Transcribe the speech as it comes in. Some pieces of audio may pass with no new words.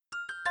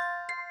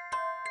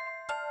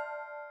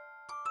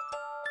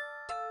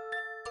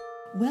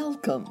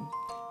Welcome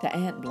to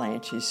Aunt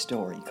Blanche's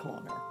Story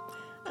Corner.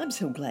 I'm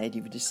so glad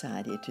you've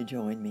decided to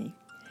join me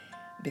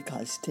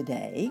because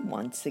today,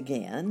 once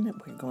again,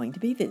 we're going to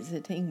be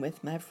visiting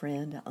with my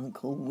friend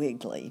Uncle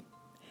Wiggily.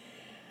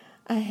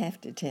 I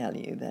have to tell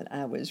you that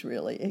I was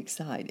really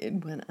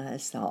excited when I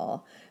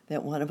saw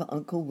that one of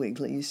Uncle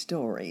Wigglily's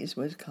stories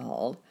was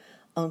called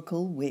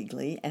Uncle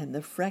Wiggily and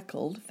the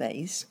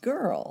Freckled-Faced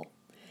Girl,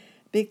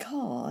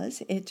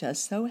 because it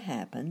just so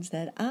happens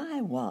that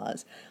I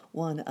was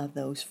one of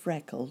those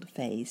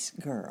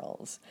freckled-faced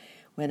girls.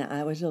 When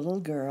I was a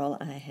little girl,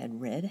 I had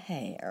red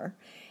hair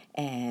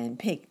and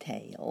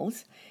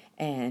pigtails,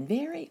 and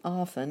very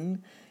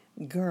often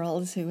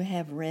girls who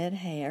have red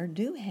hair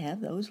do have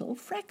those little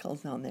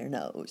freckles on their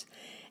nose.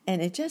 And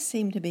it just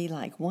seemed to be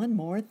like one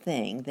more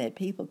thing that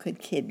people could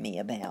kid me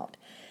about.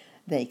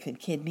 They could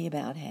kid me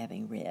about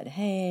having red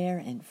hair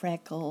and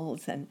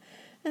freckles, and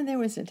there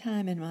was a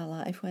time in my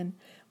life when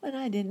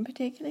I didn't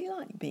particularly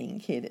like being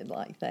kidded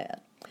like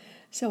that.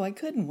 So I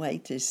couldn't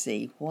wait to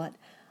see what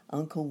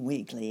Uncle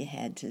Wiggily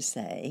had to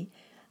say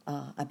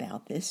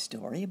about this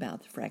story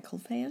about the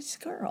freckle-faced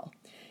girl.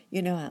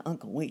 You know how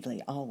Uncle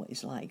Wiggily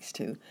always likes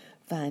to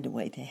find a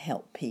way to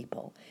help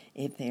people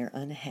if they're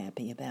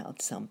unhappy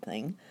about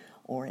something,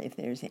 or if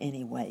there's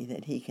any way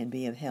that he can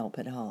be of help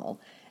at all.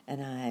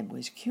 And I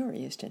was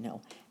curious to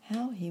know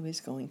how he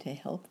was going to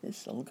help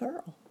this little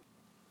girl.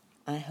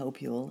 I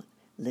hope you'll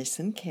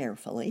listen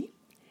carefully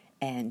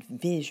and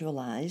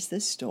visualize the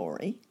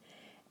story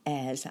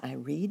as I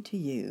read to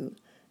you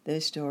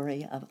the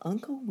story of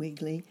Uncle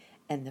Wiggily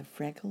and the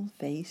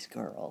Freckle-Faced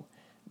Girl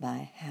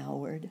by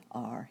Howard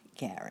R.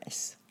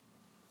 Garis.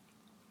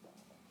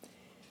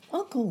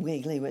 Uncle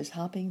Wiggily was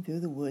hopping through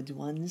the woods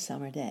one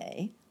summer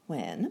day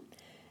when,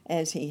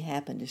 as he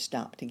happened to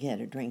stop to get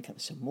a drink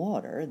of some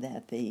water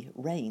that the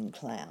rain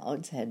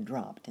clouds had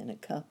dropped in a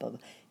cup of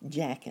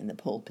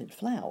Jack-in-the-Pulpit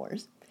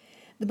flowers,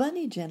 the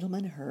bunny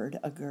gentleman heard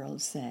a girl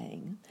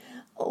saying,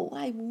 "Oh,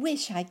 I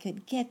wish I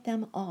could get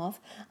them off.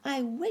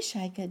 I wish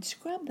I could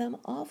scrub them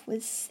off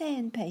with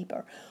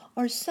sandpaper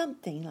or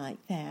something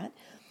like that.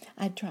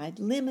 I tried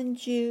lemon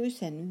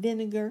juice and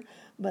vinegar,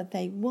 but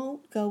they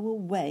won't go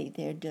away.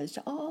 They're just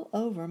all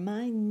over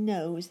my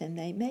nose, and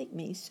they make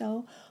me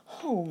so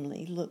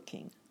homely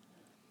looking."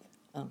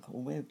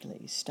 Uncle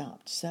Wiggily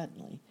stopped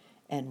suddenly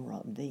and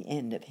rubbed the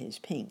end of his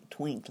pink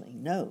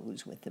twinkling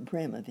nose with the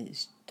brim of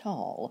his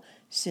tall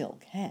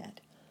silk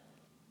hat.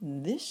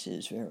 "This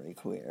is very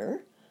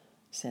queer,"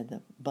 said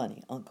the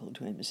bunny uncle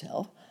to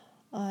himself.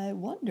 "I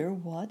wonder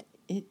what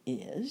it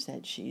is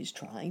that she's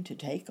trying to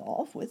take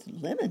off with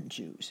lemon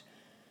juice.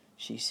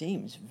 She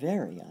seems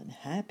very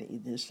unhappy,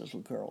 this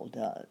little girl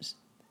does."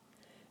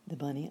 The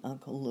bunny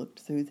uncle looked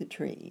through the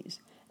trees,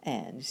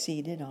 and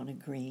seated on a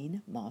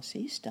green,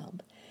 mossy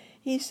stump,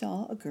 he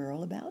saw a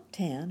girl about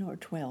 10 or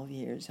 12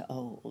 years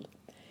old.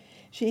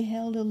 She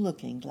held a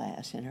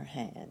looking-glass in her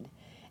hand,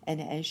 and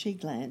as she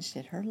glanced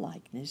at her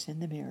likeness in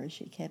the mirror,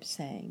 she kept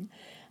saying,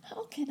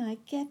 "How can I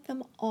get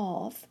them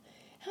off?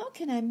 How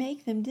can I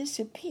make them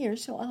disappear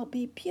so I'll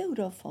be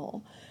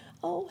beautiful?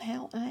 Oh,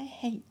 how I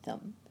hate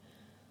them."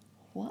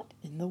 "What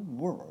in the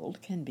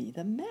world can be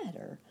the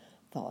matter?"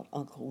 thought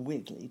Uncle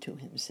Wiggily to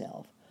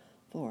himself,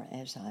 for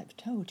as I've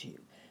told you,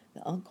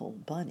 the Uncle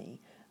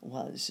Bunny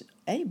was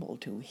able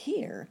to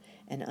hear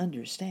and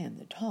understand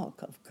the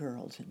talk of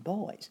girls and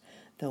boys,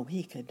 though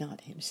he could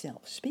not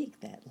himself speak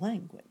that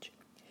language.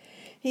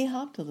 He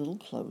hopped a little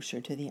closer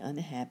to the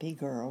unhappy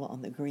girl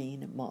on the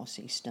green,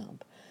 mossy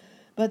stump,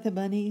 but the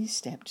bunny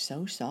stepped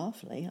so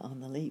softly on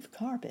the leaf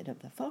carpet of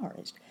the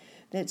forest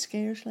that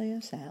scarcely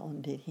a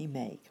sound did he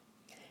make,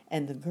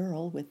 and the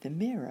girl with the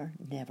mirror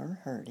never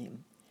heard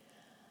him.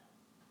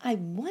 "I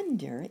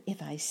wonder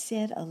if I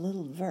said a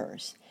little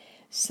verse,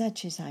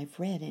 such as I've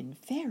read in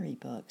fairy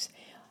books,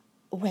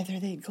 whether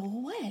they'd go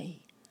away,"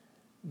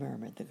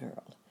 murmured the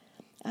girl.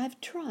 "I've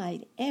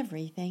tried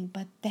everything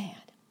but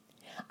that.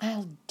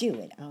 I'll do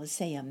it. I'll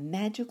say a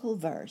magical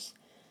verse,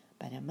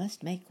 but I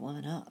must make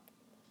one up,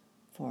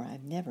 for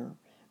I've never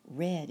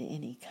read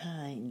any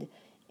kind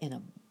in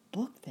a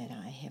book that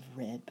I have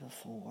read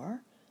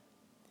before."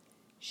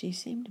 She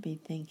seemed to be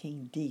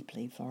thinking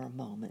deeply for a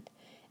moment,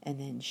 and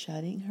then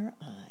shutting her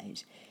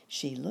eyes,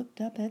 she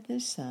looked up at the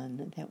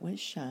sun that was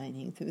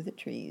shining through the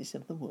trees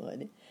of the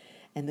wood,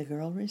 and the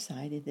girl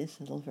recited this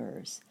little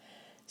verse: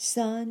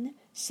 "Sun,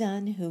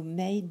 sun who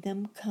made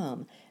them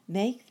come,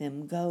 make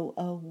them go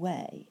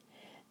away.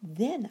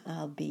 Then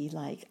I'll be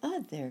like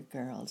other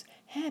girls,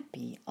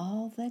 happy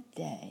all the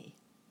day."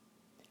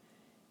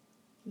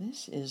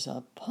 "This is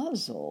a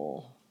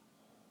puzzle,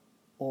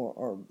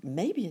 or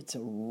maybe it's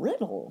a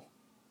riddle,"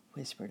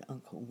 whispered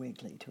Uncle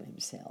Wiggily to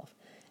himself,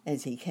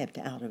 as he kept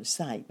out of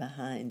sight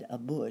behind a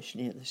bush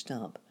near the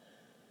stump.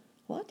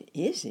 "What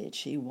is it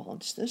she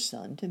wants the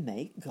sun to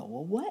make go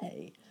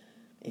away?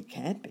 It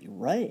can't be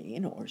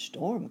rain or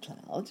storm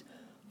clouds,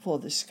 for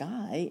the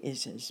sky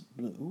is as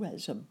blue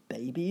as a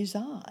baby's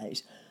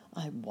eyes.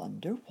 I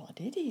wonder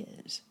what it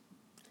is."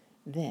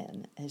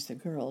 Then, as the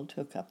girl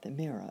took up the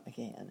mirror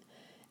again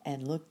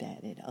and looked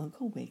at it,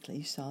 Uncle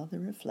Wiggily saw the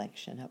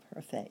reflection of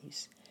her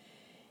face.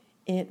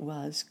 It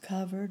was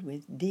covered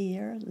with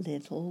dear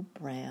little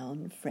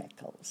brown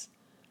freckles.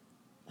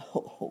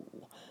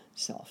 "Oh,"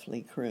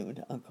 softly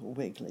crooned Uncle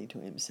Wiggily to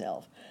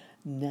himself,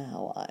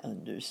 "now I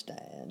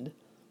understand.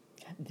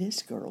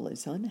 This girl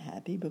is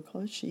unhappy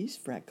because she's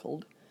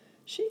freckled.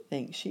 She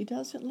thinks she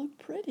doesn't look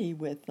pretty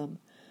with them.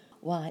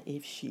 Why,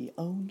 if she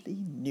only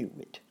knew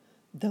it.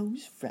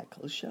 Those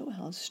freckles show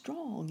how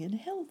strong and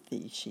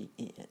healthy she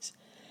is.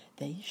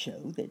 They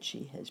show that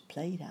she has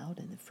played out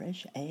in the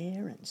fresh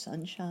air and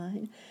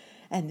sunshine,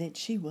 and that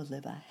she will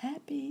live a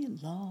happy,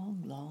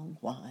 long, long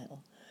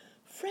while.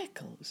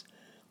 Freckles!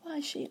 Why,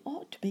 she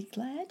ought to be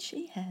glad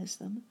she has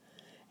them.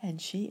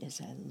 And she is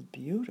a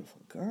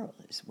beautiful girl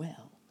as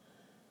well.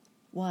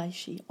 Why,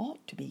 she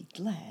ought to be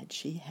glad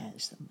she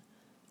has them,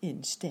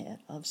 instead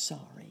of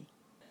sorry."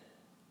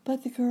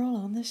 But the girl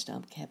on the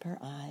stump kept her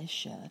eyes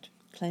shut,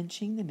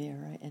 clenching the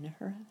mirror in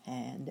her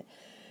hand,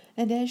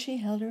 and as she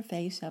held her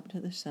face up to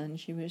the sun,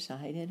 she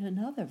recited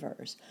another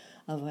verse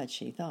of what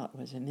she thought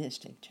was a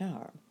mystic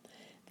charm.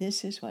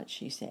 This is what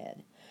she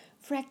said: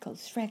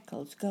 "Freckles,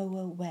 freckles, go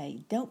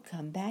away. Don't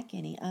come back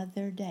any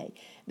other day.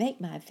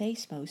 Make my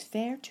face most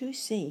fair to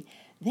see.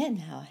 Then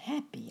how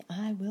happy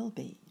I will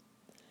be."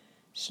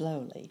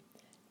 Slowly,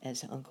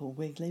 as Uncle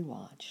Wiggily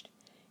watched,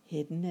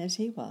 hidden as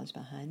he was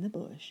behind the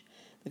bush,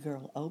 the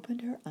girl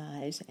opened her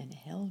eyes and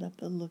held up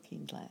the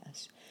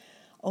looking-glass.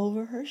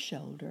 Over her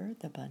shoulder,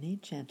 the bunny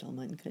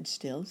gentleman could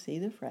still see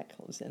the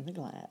freckles in the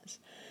glass,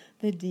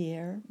 the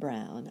dear,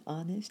 brown,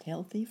 honest,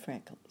 healthy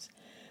freckles.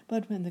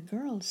 But when the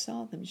girl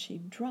saw them, she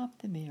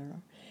dropped the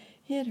mirror,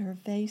 hid her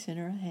face in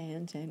her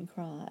hands, and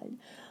cried,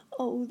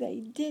 "Oh, they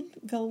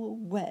didn't go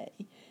away.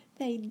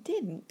 They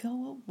didn't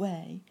go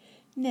away.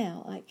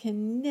 Now I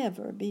can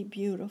never be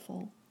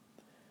beautiful."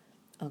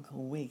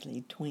 Uncle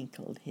Wiggily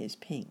twinkled his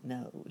pink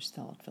nose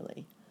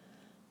thoughtfully.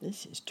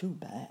 "This is too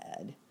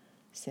bad,"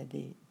 said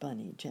the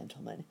bunny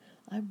gentleman.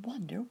 "I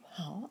wonder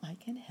how I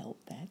can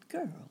help that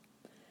girl."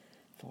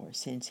 For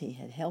since he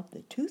had helped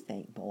the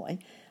toothache boy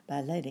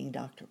by letting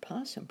Dr.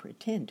 Possum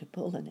pretend to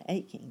pull an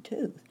aching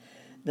tooth,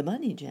 the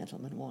bunny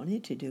gentleman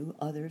wanted to do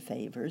other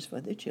favors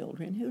for the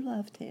children who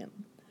loved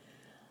him.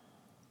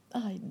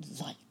 "I'd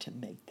like to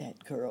make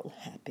that girl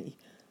happy,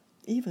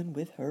 even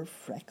with her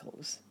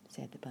freckles,"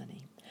 said the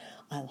bunny.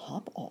 "I'll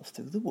hop off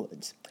through the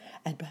woods,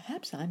 and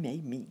perhaps I may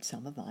meet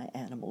some of my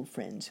animal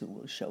friends who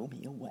will show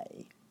me a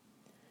way."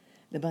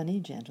 The bunny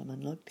gentleman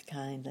looked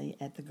kindly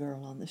at the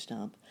girl on the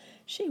stump.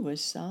 She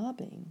was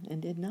sobbing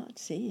and did not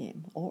see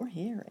him or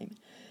hear him,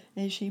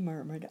 as she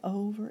murmured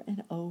over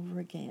and over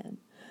again,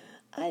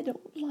 "I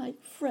don't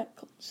like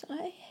freckles.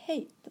 I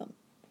hate them."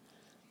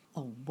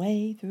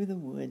 Away through the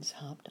woods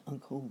hopped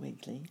Uncle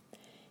Wiggily.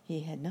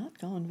 He had not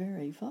gone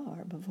very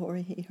far before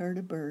he heard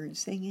a bird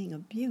singing a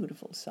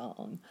beautiful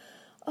song.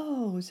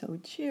 Oh, so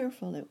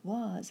cheerful it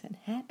was and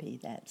happy,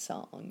 that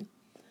song.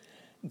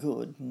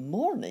 "Good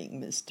morning,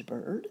 Mr.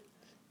 Bird,"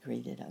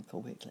 greeted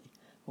Uncle Wiggily,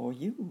 for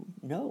you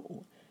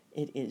know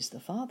it is the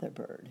father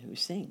bird who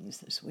sings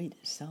the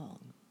sweetest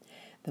song.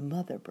 The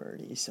mother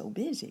bird is so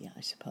busy,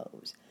 I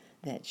suppose,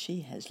 that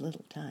she has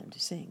little time to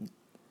sing.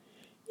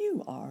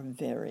 "You are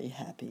very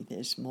happy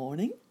this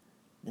morning,"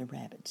 the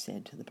rabbit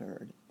said to the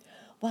bird.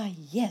 "Why,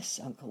 yes,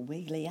 Uncle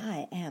Wiggily,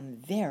 I am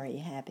very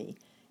happy,"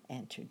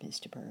 answered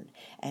Mr. Bird,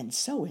 "and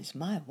so is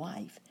my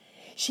wife.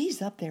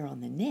 She's up there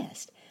on the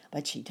nest,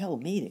 but she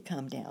told me to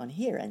come down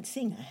here and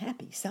sing a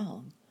happy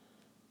song."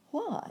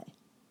 "Why?"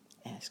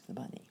 asked the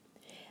bunny.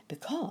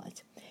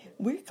 "Because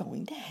we're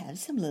going to have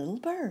some little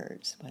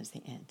birds," was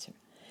the answer.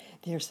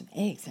 "There's some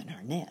eggs in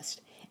our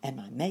nest, and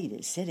my mate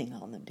is sitting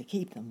on them to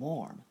keep them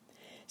warm.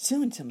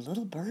 Soon some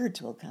little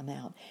birds will come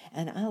out,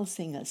 and I'll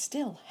sing a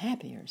still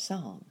happier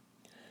song."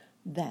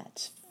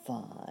 "That's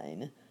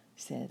fine,"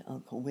 said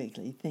Uncle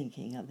Wiggily,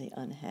 thinking of the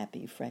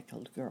unhappy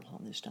freckled girl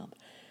on the stump.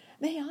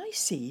 "May I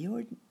see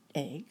your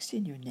eggs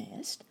in your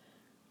nest?"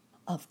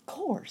 "Of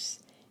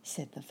course,"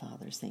 said the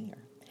father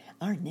singer.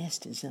 "Our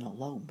nest is in a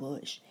low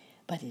bush,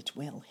 but it's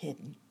well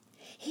hidden.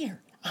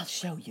 Here, I'll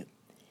show you.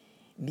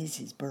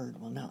 Mrs.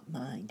 Bird will not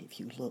mind if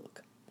you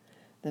look."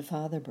 The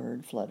father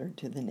bird fluttered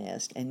to the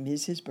nest, and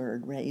Mrs.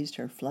 Bird raised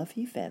her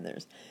fluffy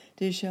feathers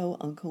to show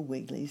Uncle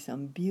Wiggily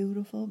some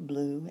beautiful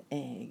blue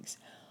eggs.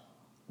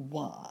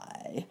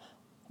 Why,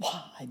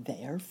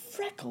 they're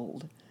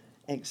freckled!"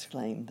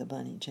 exclaimed the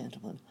bunny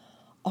gentleman.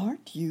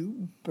 "Aren't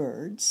you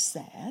birds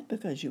sad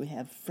because you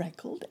have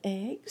freckled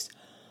eggs?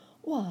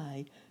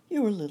 Why,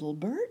 your little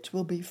birds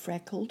will be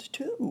freckled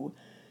too,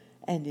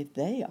 and if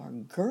they are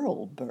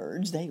girl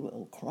birds, they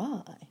will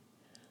cry."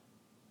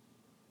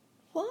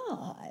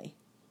 "Why?"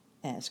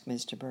 asked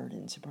Mr. Bird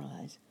in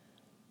surprise.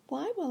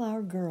 "Why will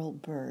our girl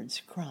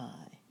birds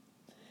cry?"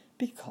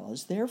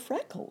 "Because they're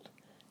freckled,"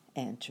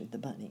 answered the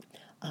bunny.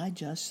 "I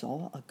just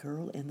saw a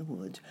girl in the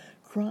woods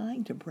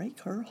crying to break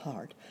her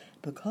heart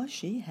because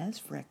she has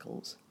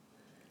freckles."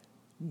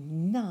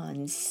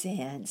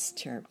 Nonsense,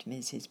 chirped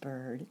Mrs.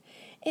 Bird.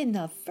 In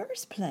the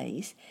first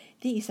place,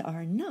 these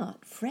are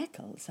not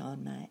freckles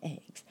on my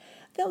eggs,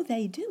 though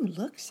they do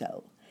look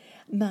so.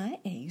 My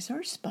eggs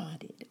are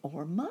spotted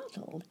or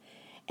mottled,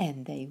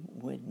 and they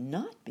would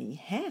not be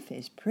half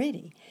as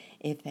pretty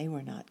if they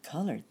were not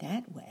colored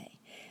that way.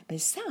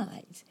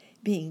 Besides,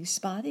 being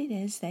spotted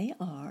as they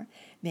are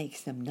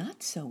makes them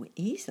not so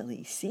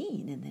easily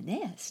seen in the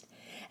nest,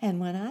 and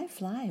when I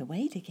fly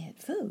away to get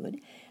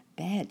food,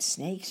 bad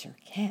snakes or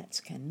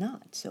cats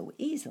cannot so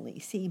easily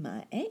see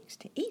my eggs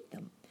to eat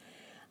them.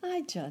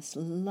 I just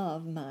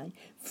love my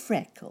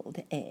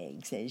freckled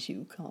eggs, as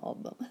you call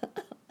them,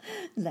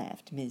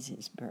 laughed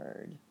Mrs.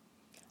 Bird.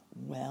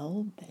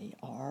 Well, they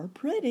are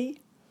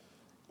pretty,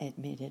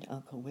 admitted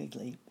Uncle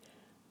Wiggily.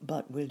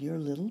 But will your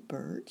little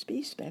birds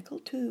be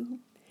speckled too?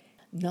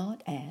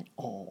 Not at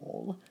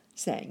all,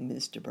 sang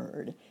Mr.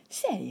 Bird.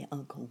 Say,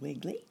 Uncle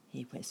Wiggily,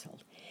 he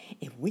whistled,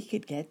 if we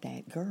could get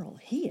that girl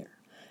here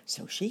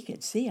so she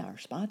could see our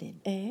spotted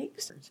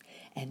eggs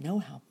and know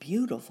how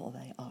beautiful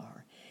they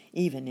are,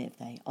 even if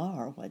they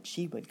are what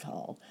she would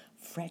call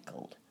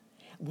freckled,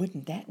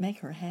 wouldn't that make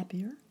her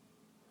happier?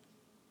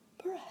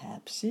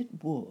 Perhaps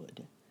it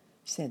would,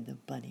 said the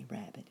bunny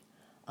rabbit.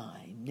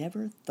 I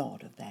never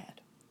thought of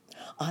that.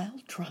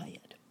 I'll try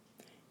it.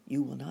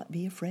 You will not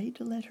be afraid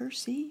to let her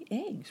see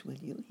eggs, will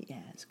you? He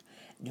asked.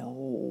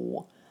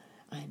 No,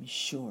 I'm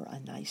sure a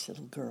nice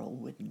little girl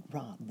wouldn't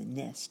rob the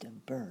nest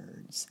of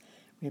birds,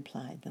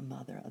 replied the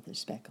mother of the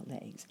speckled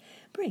eggs.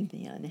 Bring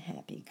the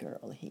unhappy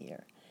girl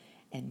here,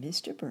 and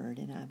Mr. Bird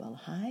and I will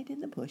hide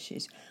in the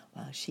bushes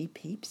while she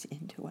peeps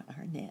into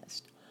our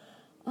nest.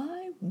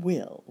 I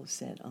will,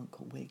 said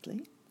Uncle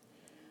Wiggily.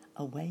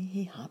 Away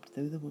he hopped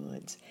through the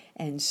woods,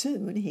 and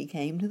soon he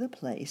came to the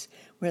place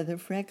where the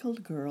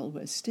freckled girl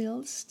was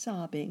still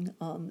sobbing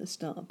on the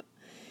stump.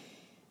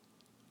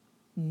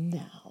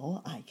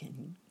 Now I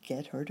can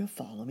get her to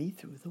follow me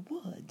through the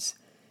woods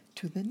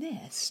to the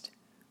nest.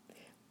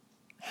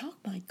 How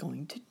am I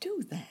going to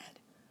do that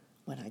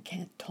when I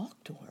can't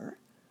talk to her?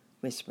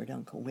 Whispered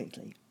Uncle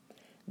Wiggily.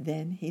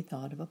 Then he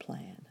thought of a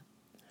plan.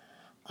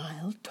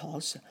 I'll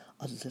toss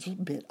a little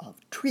bit of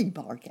tree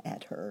bark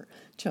at her,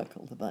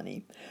 chuckled the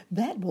bunny.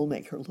 That will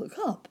make her look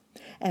up,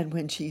 and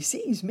when she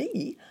sees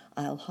me,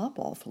 I'll hop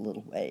off a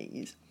little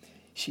ways.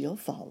 She'll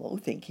follow,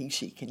 thinking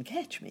she can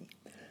catch me,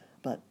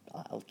 but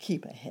I'll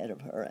keep ahead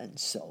of her and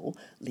so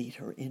lead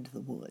her into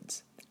the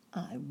woods.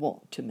 I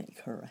want to make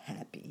her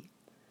happy.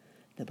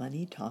 The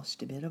bunny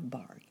tossed a bit of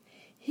bark,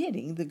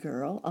 hitting the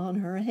girl on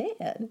her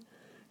head.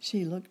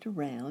 She looked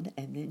around,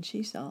 and then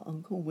she saw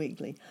Uncle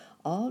Wiggily,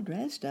 all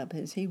dressed up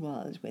as he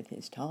was, with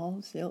his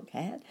tall silk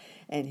hat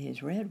and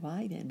his red,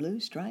 white, and blue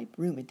striped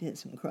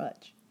rheumatism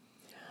crutch.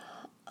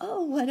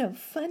 Oh, what a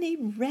funny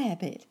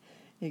rabbit!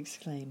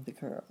 Exclaimed the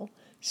girl,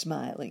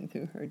 smiling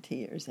through her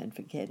tears and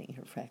forgetting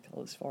her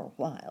freckles for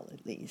a while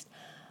at least.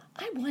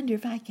 I wonder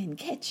if I can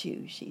catch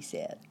you, she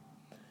said.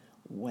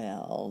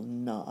 Well,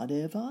 not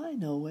if I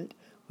know it,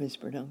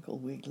 whispered Uncle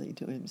Wiggily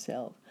to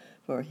himself,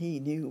 for he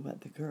knew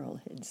what the girl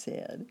had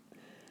said.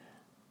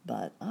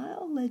 But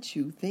I'll let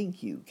you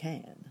think you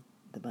can,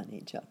 the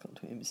bunny chuckled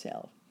to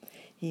himself.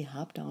 He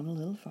hopped on a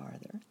little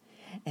farther,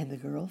 and the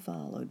girl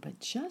followed, but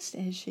just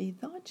as she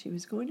thought she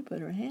was going to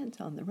put her hands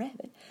on the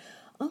rabbit,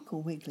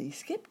 Uncle Wiggily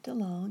skipped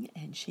along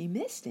and she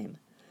missed him.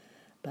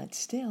 But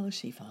still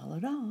she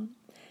followed on,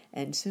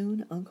 and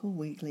soon Uncle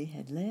Wiggily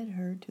had led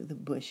her to the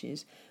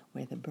bushes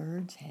where the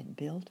birds had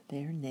built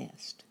their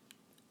nest.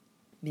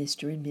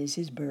 Mr. and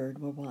Mrs. Bird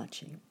were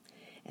watching,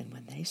 and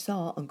when they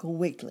saw Uncle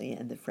Wiggily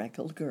and the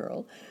freckled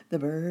girl, the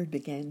bird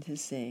began to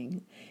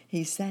sing.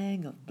 He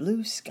sang of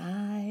blue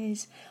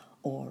skies,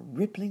 or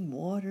rippling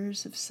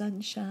waters of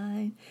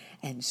sunshine,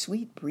 and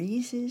sweet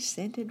breezes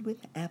scented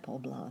with apple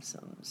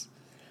blossoms.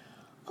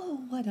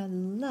 Oh, what a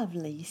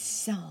lovely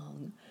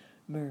song,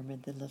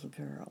 murmured the little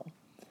girl.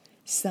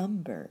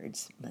 Some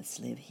birds must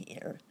live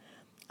here.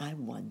 I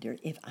wonder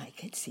if I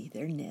could see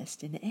their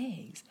nest and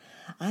eggs.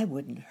 I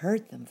wouldn't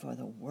hurt them for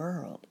the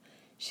world,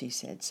 she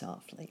said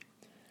softly.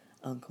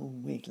 Uncle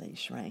Wiggily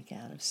shrank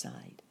out of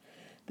sight.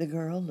 The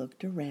girl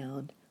looked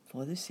around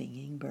for the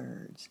singing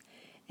birds,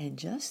 and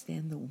just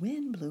then the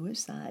wind blew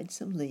aside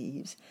some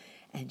leaves,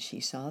 and she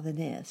saw the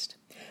nest.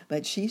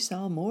 But she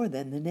saw more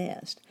than the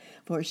nest,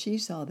 for she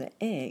saw the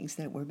eggs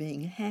that were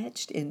being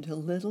hatched into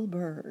little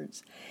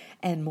birds.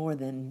 And more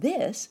than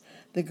this,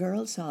 the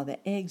girl saw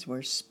the eggs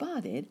were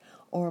spotted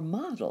or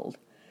mottled,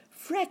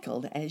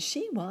 freckled as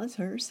she was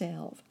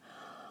herself.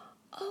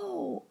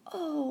 Oh,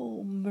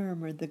 oh,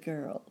 murmured the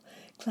girl,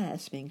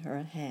 clasping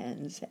her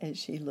hands as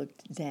she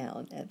looked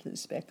down at the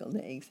speckled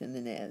eggs in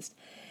the nest.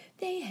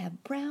 They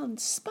have brown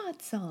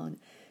spots on,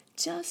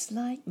 just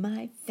like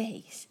my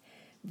face.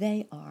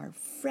 They are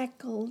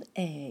freckled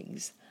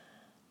eggs.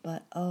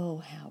 But oh,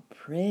 how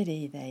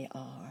pretty they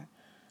are.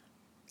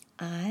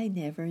 I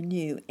never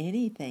knew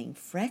anything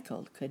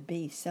freckled could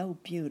be so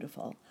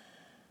beautiful.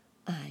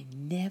 I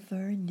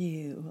never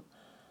knew.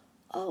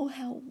 Oh,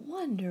 how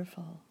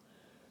wonderful.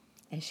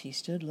 As she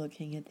stood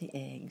looking at the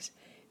eggs,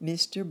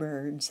 Mr.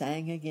 Bird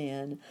sang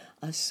again,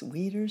 a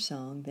sweeter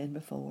song than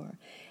before,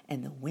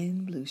 and the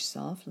wind blew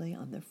softly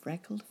on the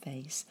freckled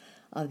face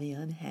of the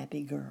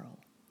unhappy girl.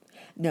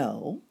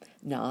 No,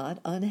 not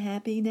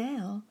unhappy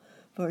now,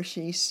 for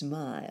she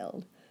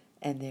smiled,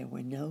 and there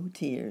were no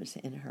tears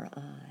in her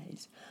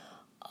eyes.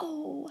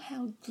 "Oh,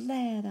 how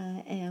glad I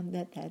am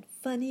that that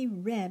funny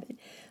rabbit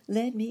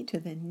led me to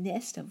the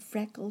nest of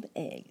freckled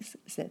eggs,"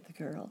 said the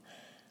girl.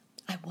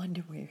 "I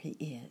wonder where he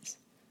is."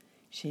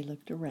 She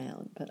looked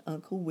around, but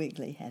Uncle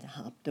Wiggily had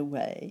hopped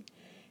away.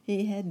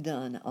 He had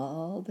done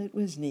all that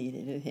was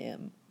needed of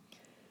him.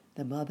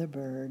 The mother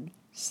bird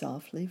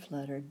softly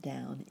fluttered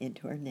down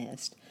into her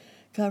nest,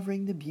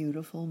 covering the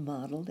beautiful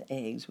mottled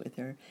eggs with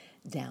her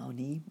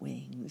downy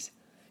wings.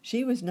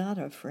 She was not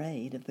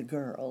afraid of the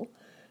girl.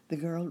 The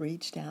girl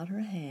reached out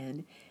her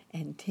hand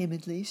and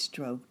timidly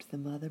stroked the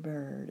mother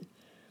bird.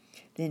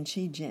 Then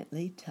she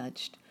gently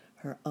touched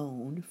her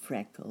own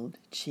freckled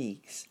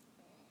cheeks.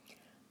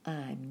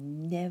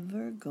 "I'm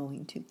never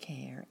going to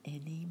care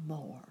any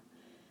more,"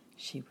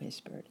 she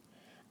whispered.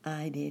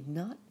 "I did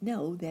not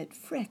know that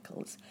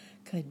freckles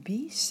could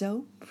be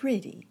so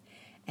pretty,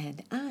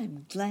 and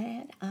I'm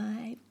glad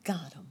I've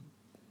got 'em."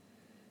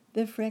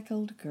 The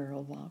freckled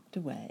girl walked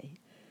away,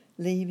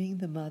 leaving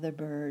the mother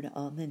bird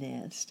on the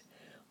nest,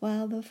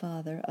 while the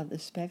father of the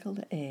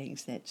speckled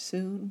eggs that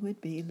soon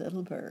would be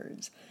little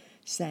birds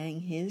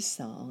sang his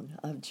song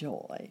of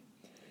joy.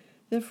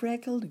 The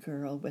freckled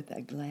girl, with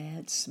a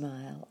glad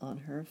smile on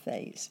her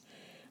face,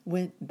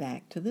 went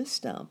back to the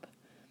stump,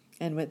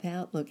 and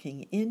without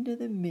looking into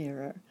the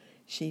mirror,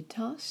 she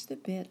tossed the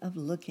bit of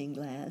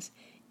looking-glass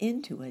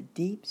into a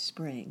deep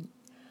spring.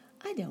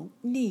 "I don't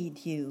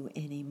need you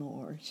any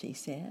more," she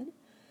said.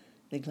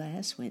 The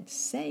glass went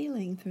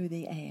sailing through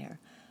the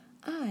air.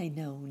 "I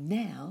know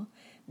now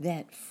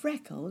that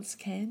freckles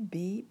can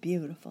be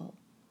beautiful."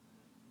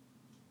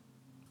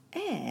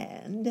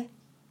 And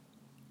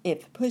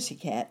if the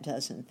pussycat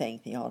doesn't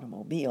think the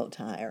automobile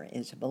tire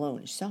is a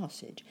bologna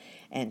sausage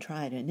and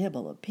try to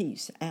nibble a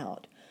piece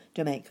out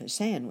to make a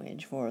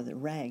sandwich for the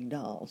rag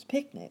doll's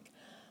picnic,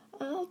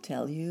 I'll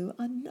tell you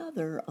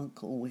another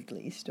Uncle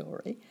Wiggily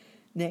story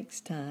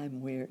next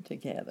time we're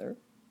together.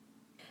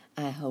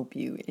 I hope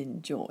you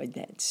enjoyed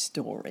that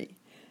story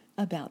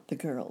about the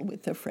girl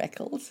with the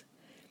freckles.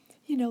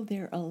 You know,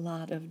 there are a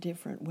lot of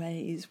different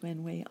ways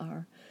when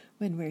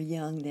we're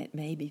young that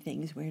maybe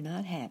things we're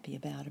not happy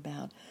about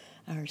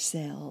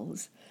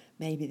ourselves,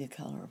 maybe the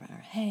color of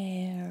our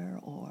hair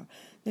or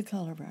the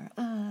color of our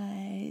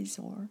eyes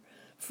or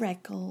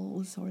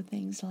freckles or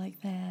things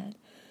like that.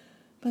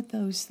 But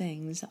those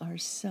things are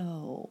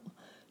so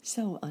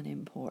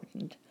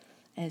unimportant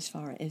as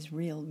far as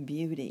real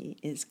beauty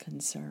is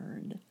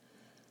concerned.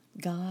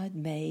 God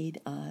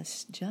made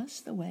us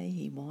just the way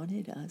He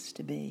wanted us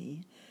to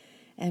be,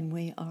 and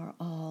we are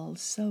all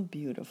so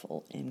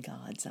beautiful in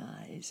God's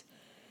eyes.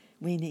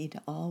 We need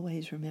to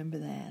always remember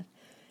that.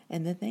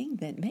 And the thing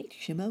that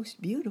makes you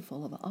most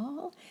beautiful of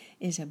all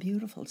is a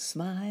beautiful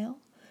smile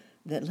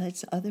that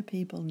lets other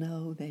people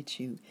know that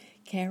you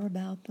care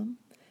about them,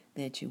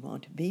 that you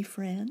want to be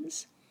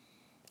friends,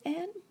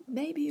 and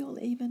maybe you'll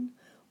even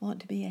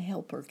want to be a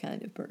helper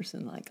kind of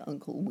person like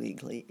Uncle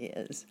Wiggily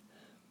is.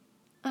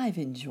 I've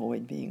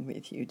enjoyed being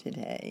with you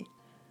today.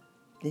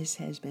 This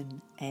has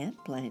been Aunt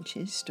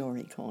Blanche's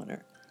Story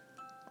Corner.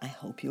 I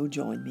hope you'll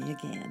join me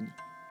again.